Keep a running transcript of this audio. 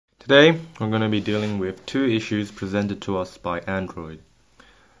Today, we're going to be dealing with two issues presented to us by Android.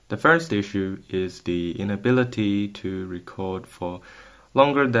 The first issue is the inability to record for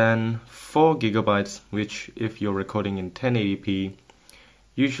longer than 4 gigabytes, which, if you're recording in 1080p,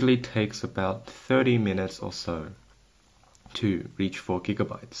 usually takes about 30 minutes or so to reach 4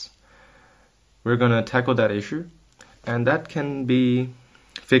 gigabytes. We're going to tackle that issue, and that can be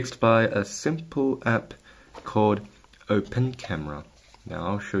fixed by a simple app called Open Camera. Now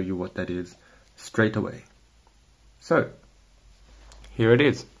I'll show you what that is straight away. So, here it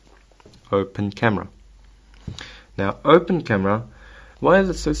is, Open Camera. Now, Open Camera, why is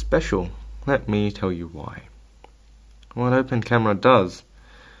it so special? Let me tell you why. What Open Camera does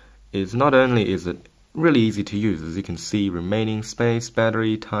is not only is it really easy to use, as you can see, remaining space,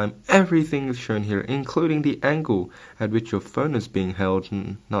 battery, time, everything is shown here, including the angle at which your phone is being held.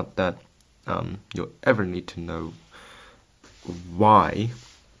 Not that you'll ever need to know why,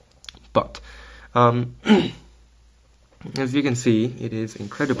 but as you can see, it is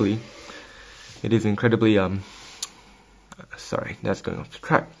incredibly sorry, that's going off the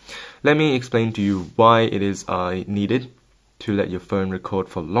track. Let me explain to you why it is needed to let your phone record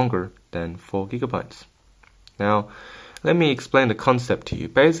for longer than 4 gigabytes. Now, let me explain the concept to you.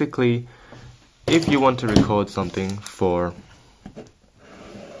 Basically, if you want to record something for,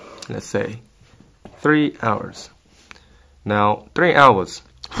 let's say, 3 hours. Now, 3 hours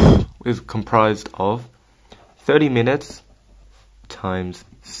is comprised of 30 minutes times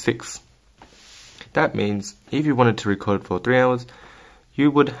 6. That means if you wanted to record for 3 hours, you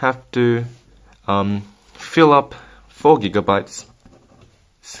would have to fill up 4 gigabytes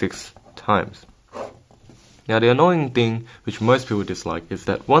 6 times. Now, the annoying thing, which most people dislike, is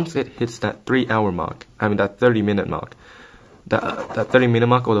that once it hits that 3-hour mark, that 30-minute mark, that 30-minute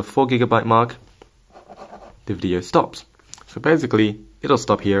mark or the 4 gigabyte mark, the video stops. So basically, it'll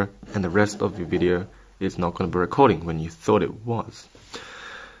stop here, and the rest of your video is not going to be recording when you thought it was.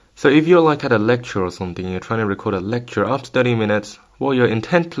 So if you're like at a lecture or something, and you're trying to record a lecture after 30 minutes, while you're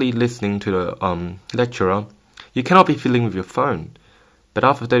intently listening to the lecturer, you cannot be fiddling with your phone. But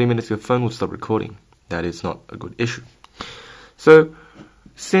after 30 minutes, your phone will stop recording. That is not a good issue. So,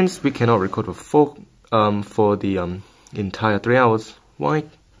 since we cannot record for the entire 3 hours,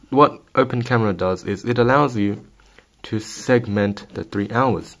 what Open Camera does is it allows you to segment the 3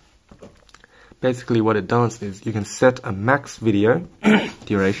 hours. Basically what it does is you can set a max video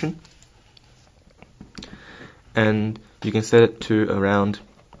duration, and you can set it to around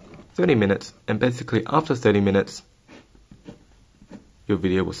 30 minutes, and basically after 30 minutes your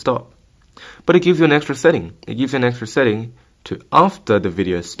video will stop. But it gives you an extra setting. It gives you an extra setting to after the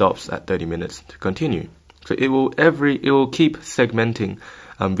video stops at 30 minutes to continue. So it will keep segmenting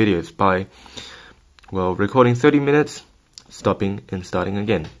videos by recording 30 minutes, stopping and starting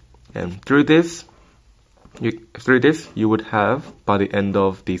again. And through this you would have, by the end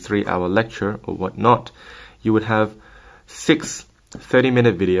of the 3-hour lecture or whatnot, you would have 6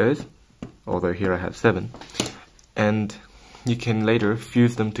 30-minute videos, although here I have 7, and you can later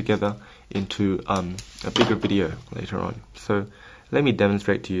fuse them together into a bigger video later on. So let me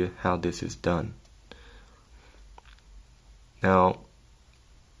demonstrate to you how this is done. Now,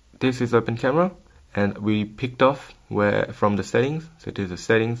 this is Open Camera, and we picked off from the settings. So to the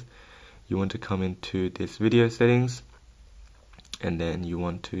settings, you want to come into this video settings, and then you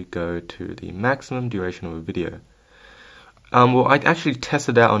want to go to the maximum duration of a video. I actually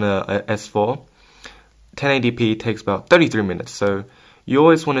tested that on a S4. 1080p takes about 33 minutes, so you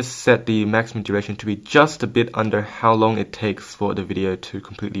always want to set the maximum duration to be just a bit under how long it takes for the video to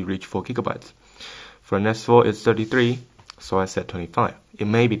completely reach 4 gigabytes. For an S4 it's 33, so I set 25. It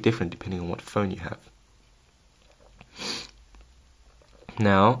may be different depending on what phone you have.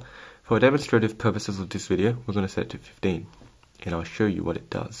 Now, for demonstrative purposes of this video, we're going to set it to 15, and I'll show you what it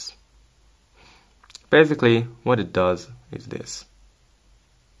does. Basically, what it does is this.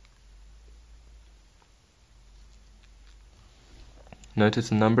 Notice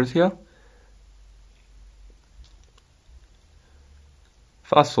the numbers here.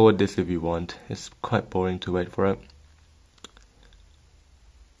 Fast forward this if you want. It's quite boring to wait for it.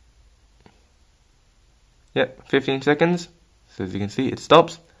 Yep, 15 seconds. So as you can see, it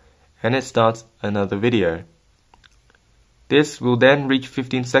stops and it starts another video. This will then reach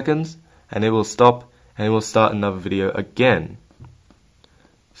 15 seconds and it will stop and it will start another video again.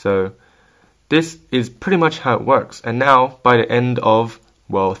 So this is pretty much how it works. And now, by the end of,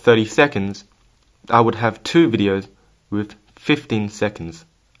 30 seconds, I would have 2 videos with 15 seconds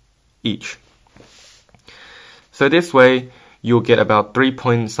each. So this way, you'll get about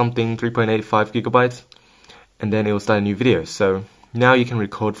 3.85 gigabytes, and then it will start a new video. So now you can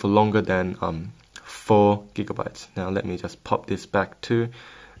record for longer than 4 gigabytes. Now let me just pop this back to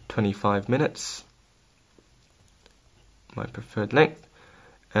 25 minutes, my preferred length.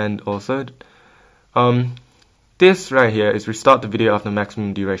 And also this right here is restart the video after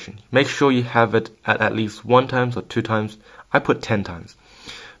maximum duration. Make sure you have it at least 1 time or 2 times. I put 10 times.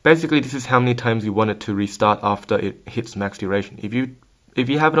 Basically, this is how many times you want it to restart after it hits max duration. If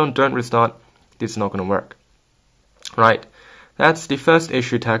you have it on don't restart, this is not going to work. Right, that's the first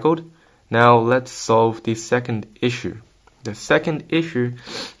issue tackled. Now let's solve the second issue. The second issue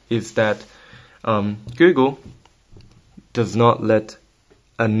is that Google does not let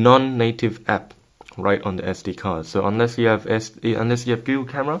a non-native app write on the SD card. So unless you have Google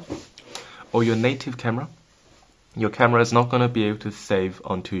Camera or your native camera, your camera is not going to be able to save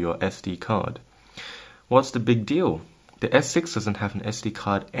onto your SD card. What's the big deal? The S6 doesn't have an SD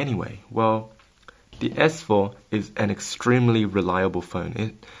card anyway. Well, the S4 is an extremely reliable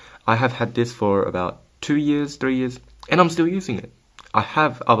phone. I have had this for about 2 years, 3 years, and I'm still using it. I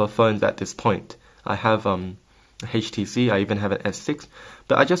have other phones at this point. I have HTC, I even have an S6,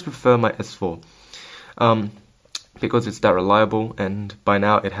 but I just prefer my S4 because it's that reliable, and by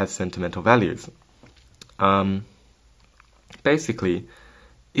now it has sentimental values. Basically,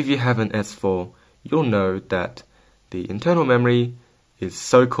 if you have an S4, you'll know that the internal memory is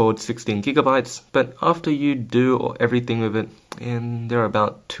so-called 16 gigabytes, but after you do everything with it, there are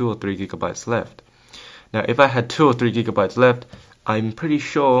about 2 or 3 gigabytes left. Now, if I had 2 or 3 gigabytes left, I'm pretty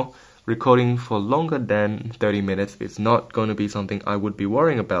sure recording for longer than 30 minutes is not going to be something I would be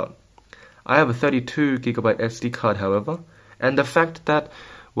worrying about. I have a 32 gigabyte SD card, however, and the fact that,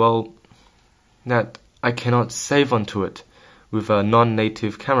 well, that I cannot save onto it with a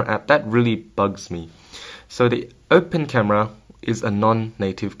non-native camera app, that really bugs me. So the Open Camera is a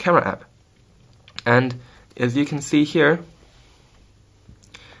non-native camera app, and as you can see here,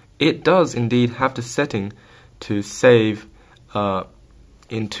 it does indeed have the setting to save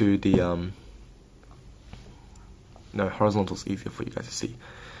into the no, horizontal is easier for you guys to see.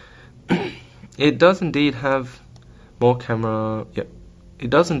 It does indeed have more camera. Yep, it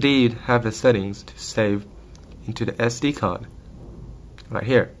does indeed have the settings to save into the SD card right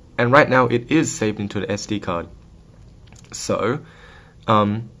here, and right now it is saved into the SD card. So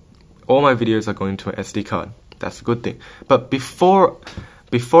all my videos are going to an SD card. That's a good thing. But before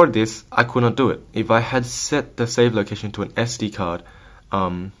this, I could not do it. If I had set the save location to an SD card,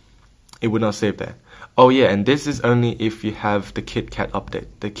 it would not save there. Oh yeah, and this is only if you have the KitKat update.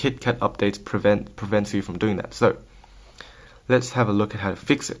 The KitKat updates prevents you from doing that. So let's have a look at how to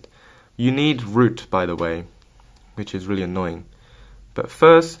fix it. You need root, by the way, which is really annoying. But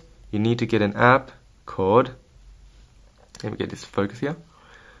first, you need to get an app called, let me get this focus here,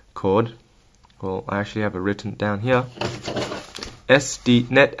 called, well, I actually have it written down here,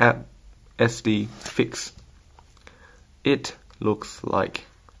 nextapp SD fix. It looks like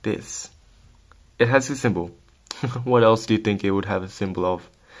this. It has a symbol. What else do you think it would have a symbol of?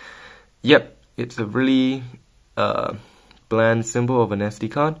 Yep, it's a really bland symbol of an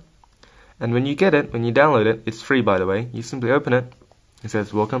SD card. And when you get it, when you download it, it's free, by the way. You simply open it. It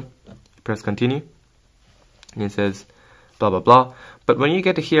says welcome. You press continue. And it says blah blah blah. But when you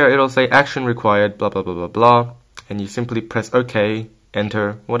get to here, it'll say action required, blah blah blah blah blah. And you simply press OK,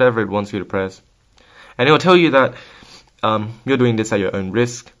 enter, whatever it wants you to press. And it will tell you that you're doing this at your own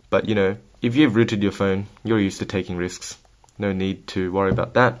risk. But you know, if you've rooted your phone, you're used to taking risks. No need to worry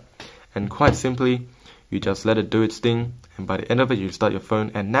about that. And quite simply, you just let it do its thing. And by the end of it, you start your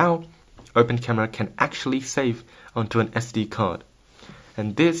phone. And now, Open Camera can actually save onto an SD card.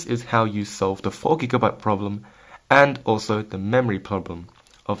 And this is how you solve the 4 gigabyte problem and also the memory problem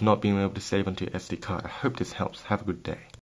of not being able to save onto your SD card. I hope this helps. Have a good day.